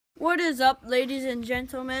What is up, ladies and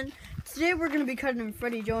gentlemen? Today we're going to be cutting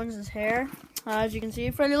Freddy Jones's hair. As you can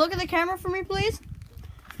see, Freddy, look at the camera for me, please.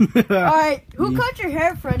 Alright, who cut your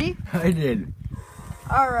hair, Freddy? I did.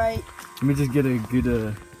 Alright. Let me just get a good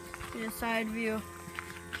Get a side view.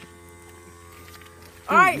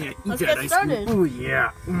 Alright, yeah, let's get started. Oh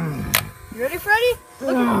yeah. You ready, Freddy?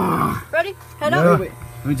 Look at me. Freddy, head up. Wait.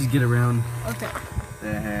 Let me just get around Okay.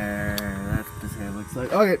 the hair. That's what this hair looks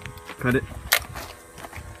like. Okay, cut it.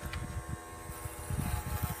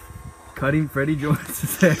 Cutting Freddy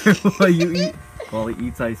Jones's hair while he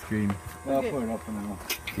eats ice cream. Okay. I'll put it up for now.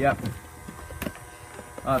 Yep.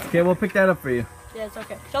 Oh, it's okay. We'll pick that up for you. Yeah, it's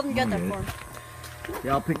okay. Sheldon, get that for him.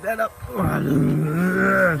 Yeah, I'll pick that up.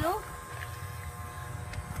 No?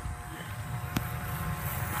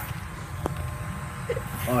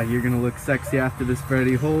 Oh, you're gonna look sexy after this,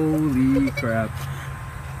 Freddy. Holy crap.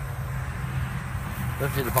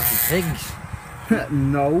 Those are the fucking pigs.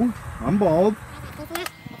 No, I'm bald.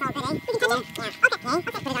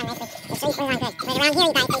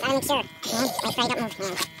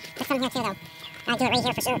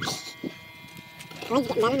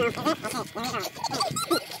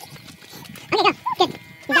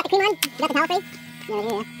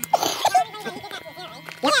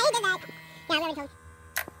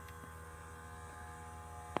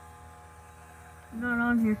 Not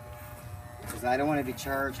on here. Because I don't want to be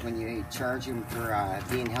charged when you charge him for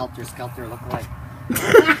being helter-skelter lookalike.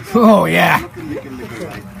 Oh yeah.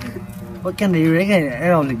 What can they do? I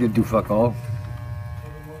don't think they do fuck all.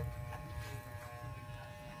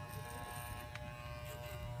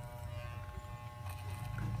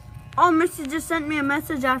 Oh, Missy just sent me a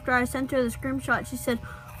message after I sent her the screenshot. She said,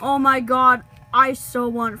 "Oh my God, I so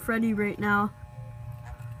want Freddy right now."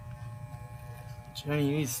 Johnny,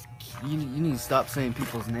 you need to stop saying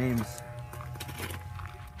people's names.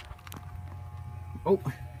 Oh,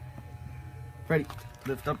 Freddy,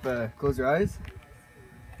 lift up. Close your eyes.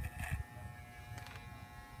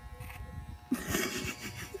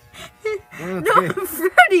 No,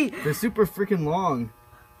 Freddy! They're super freaking long.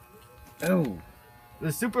 Oh.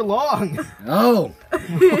 They're super long. Oh.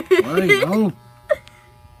 Oh.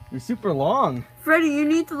 They're super long. Freddy, you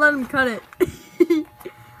need to let him cut it.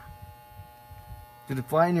 Did it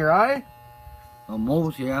fly in your eye?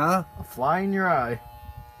 Almost, yeah. A fly in your eye.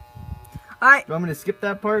 Alright. Do you want me to skip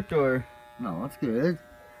that part or? No, that's good.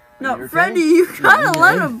 No, You're Freddy, okay? you gotta you're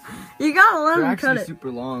let good. him. You gotta let They're him actually cut it. super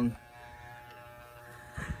long.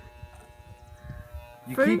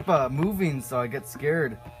 You Freddy? keep moving, so I get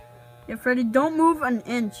scared. Yeah, Freddy, don't move an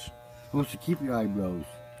inch. Supposed to keep your eyebrows.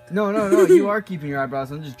 No, you are keeping your eyebrows.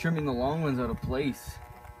 I'm just trimming the long ones out of place.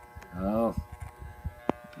 Oh.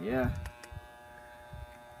 Yeah.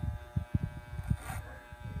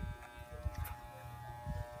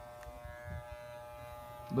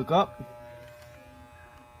 Look up.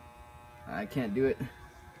 I can't do it.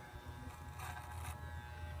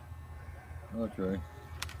 I'll try.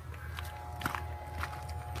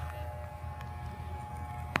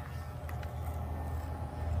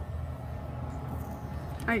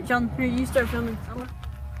 Alright, John, here, you start filming.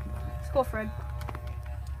 Let's go, Fred.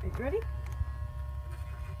 Are you ready?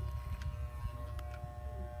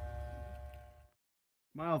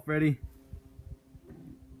 Smile, Freddy.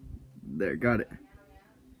 There, got it.